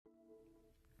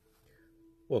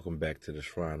Welcome back to the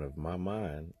Shrine of My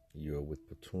Mind. You're with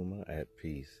Patuma at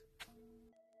Peace.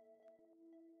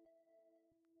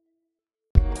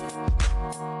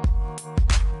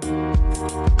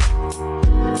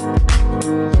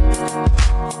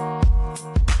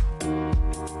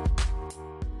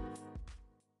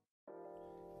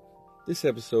 This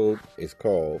episode is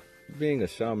called Being a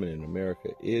Shaman in America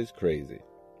is Crazy.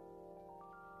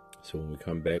 So when we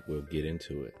come back, we'll get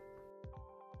into it.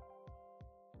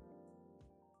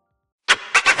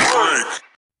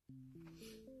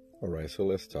 All right, so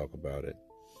let's talk about it.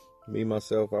 Me,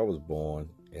 myself, I was born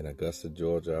in Augusta,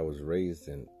 Georgia. I was raised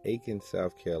in Aiken,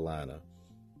 South Carolina,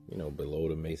 below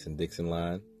the Mason-Dixon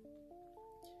line.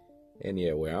 And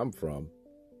yeah, where I'm from,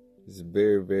 it's a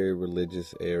very, very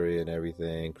religious area and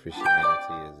everything.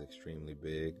 Christianity is extremely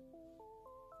big.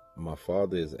 My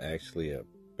father is actually a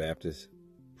Baptist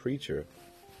preacher.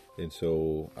 And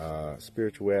so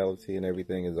spirituality and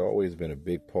everything has always been a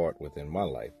big part within my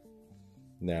life.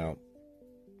 Now,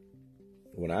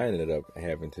 when I ended up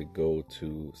having to go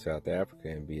to South Africa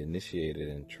and be initiated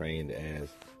and trained as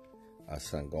a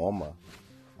Sangoma,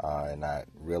 and I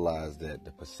realized that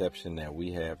the perception that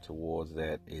we have towards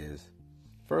that is,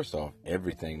 first off,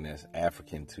 everything that's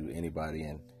African to anybody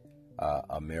in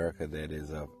America that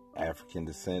is of African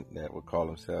descent, that would call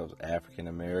themselves African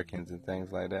Americans and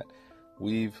things like that.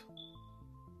 We've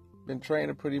been trained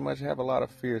to pretty much have a lot of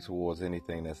fear towards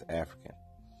anything that's African.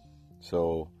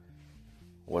 So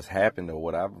what's happened, or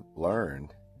what I've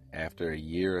learned after a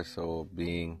year or so of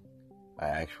being an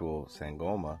actual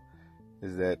Sangoma,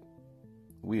 is that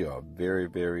we are very,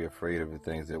 very afraid of the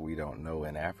things that we don't know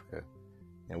in Africa.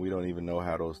 And we don't even know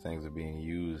how those things are being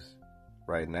used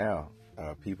right now.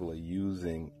 People are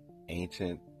using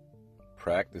ancient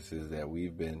practices that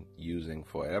we've been using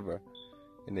forever,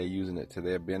 and they're using it to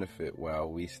their benefit while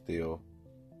we still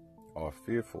are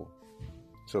fearful.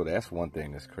 So that's one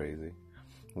thing that's crazy.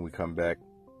 When we come back,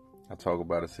 I'll talk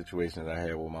about a situation that I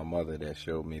had with my mother that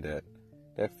showed me that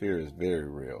fear is very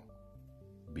real.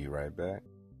 Be right back.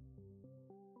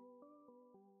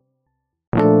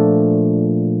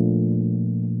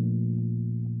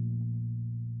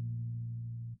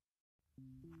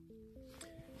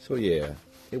 So yeah,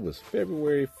 it was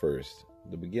February 1st,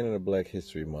 the beginning of Black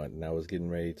History Month, and I was getting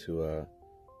ready to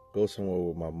go somewhere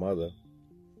with my mother,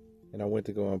 and I went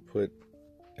to go and put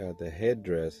the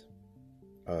headdress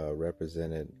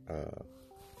represented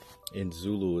in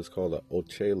Zulu is called a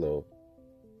ochelo,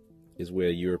 is where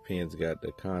Europeans got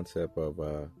the concept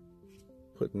of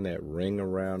putting that ring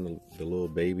around the little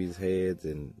babies' heads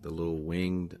and the little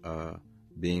winged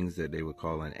beings that they were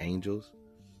calling angels.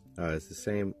 It's the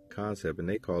same concept, and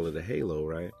they call it a halo,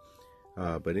 right?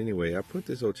 But anyway, I put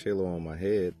this ochelo on my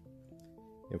head,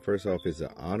 and first off, it's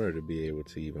an honor to be able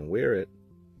to even wear it,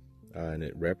 and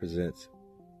it represents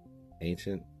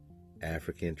ancient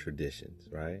African traditions,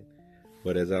 right?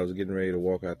 But as I was getting ready to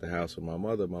walk out the house with my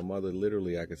mother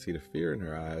literally, I could see the fear in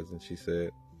her eyes, and she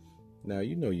said, "Now,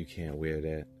 you know you can't wear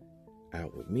that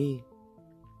out with me,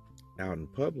 out in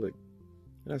public."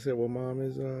 And I said, "Well, Mom,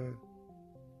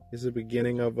 it's the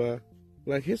beginning of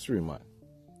Black History Month.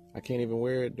 I can't even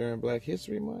wear it during Black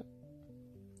History Month."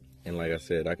 And like I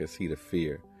said, I could see the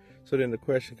fear. So then the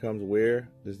question comes, where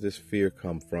does this fear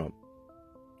come from,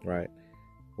 right?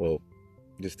 Well,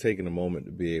 just taking a moment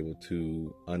to be able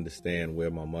to understand where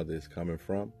my mother is coming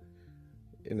from.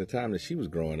 In the time that she was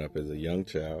growing up as a young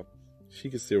child, she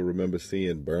could still remember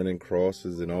seeing burning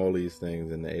crosses and all these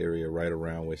things in the area right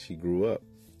around where she grew up.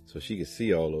 So she could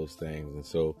see all those things. And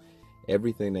so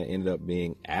everything that ended up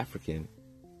being African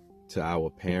to our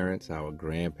parents, our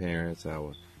grandparents,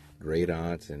 our great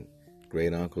aunts and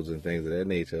great uncles and things of that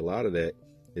nature, a lot of that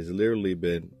has literally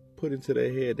been put into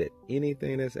their head that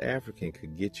anything that's African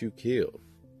could get you killed.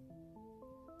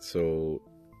 So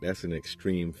that's an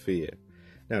extreme fear.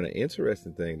 Now, the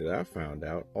interesting thing that I found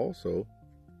out also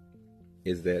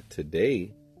is that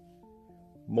today,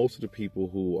 most of the people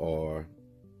who are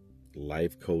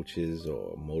life coaches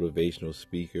or motivational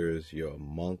speakers, your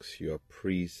monks, your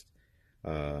priests,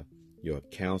 your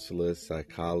counselors,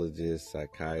 psychologists,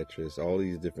 psychiatrists, all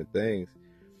these different things,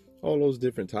 all those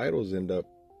different titles end up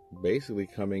basically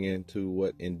coming into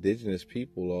what indigenous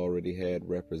people already had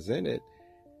represented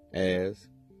as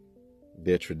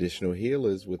their traditional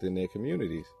healers within their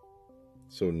communities.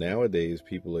 So nowadays,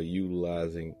 people are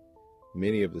utilizing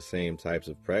many of the same types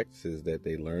of practices that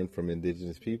they learned from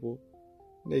indigenous people.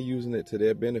 They're using it to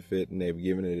their benefit, and they've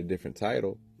given it a different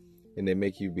title, and they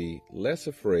make you be less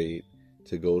afraid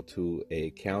to go to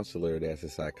a counselor that's a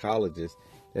psychologist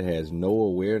that has no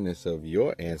awareness of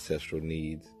your ancestral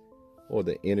needs or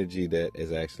the energy that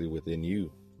is actually within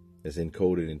you. that's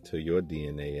encoded into your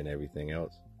DNA and everything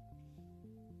else.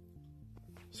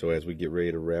 So as we get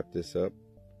ready to wrap this up,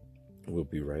 we'll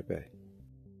be right back.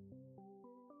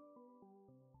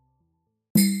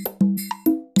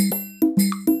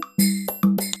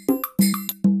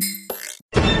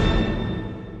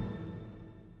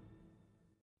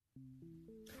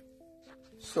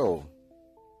 So,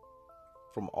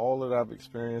 from all that I've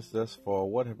experienced thus far,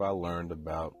 what have I learned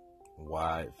about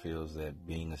why it feels that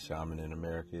being a shaman in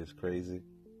America is crazy?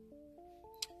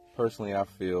 Personally, I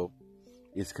feel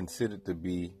it's considered to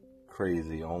be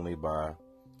crazy only by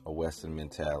a Western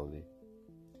mentality.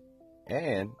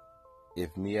 And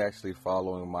if me actually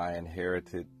following my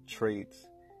inherited traits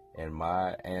and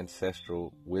my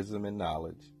ancestral wisdom and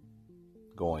knowledge,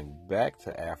 going back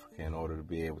to Africa in order to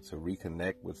be able to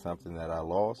reconnect with something that I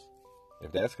lost,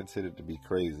 if that's considered to be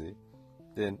crazy,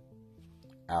 then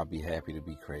I'll be happy to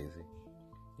be crazy.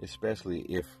 Especially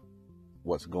if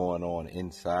what's going on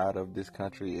inside of this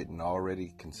country isn't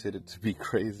already considered to be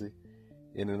crazy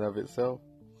in and of itself.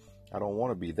 I don't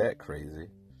want to be that crazy.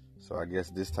 So I guess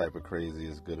this type of crazy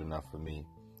is good enough for me.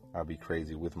 I'll be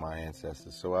crazy with my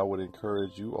ancestors. So I would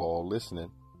encourage you all listening,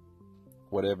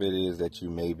 whatever it is that you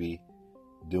may be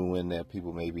doing that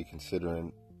people may be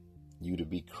considering you to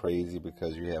be crazy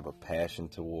because you have a passion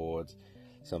towards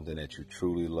something that you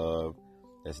truly love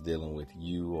that's dealing with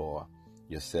you or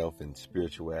yourself and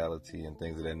spirituality and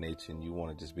things of that nature, and you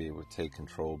want to just be able to take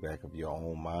control back of your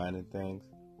own mind and things,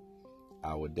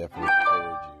 I would definitely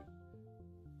encourage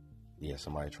you. Yeah,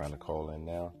 somebody trying to call in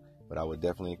now. But I would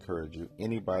definitely encourage you,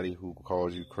 anybody who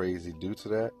calls you crazy due to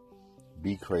that,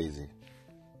 be crazy.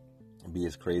 Be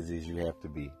as crazy as you have to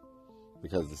be.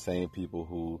 Because the same people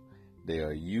who they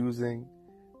are using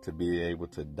to be able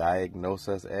to diagnose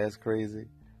us as crazy,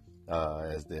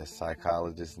 as their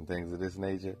psychologists and things of this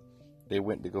nature, they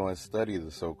went to go and study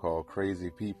the so-called crazy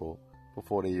people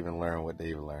before they even learn what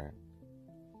they've learned.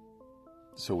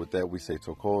 So with that, we say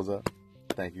Tokoza.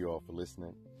 Thank you all for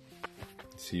listening.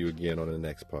 See you again on the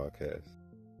next podcast.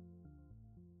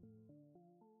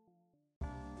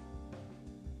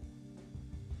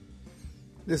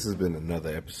 This has been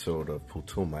another episode of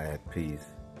Putuma at Peace.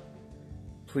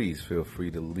 Please feel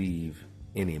free to leave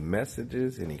any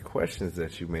messages, any questions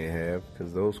that you may have,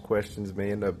 because those questions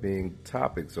may end up being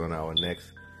topics on our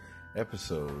next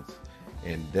episodes.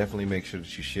 And definitely make sure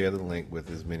that you share the link with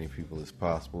as many people as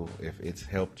possible. If it's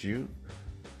helped you,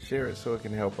 share it so it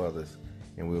can help others.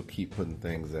 And we'll keep putting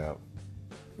things out.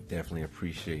 Definitely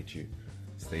appreciate you.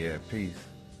 Stay at peace.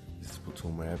 This is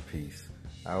Putuma at Peace.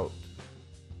 Out.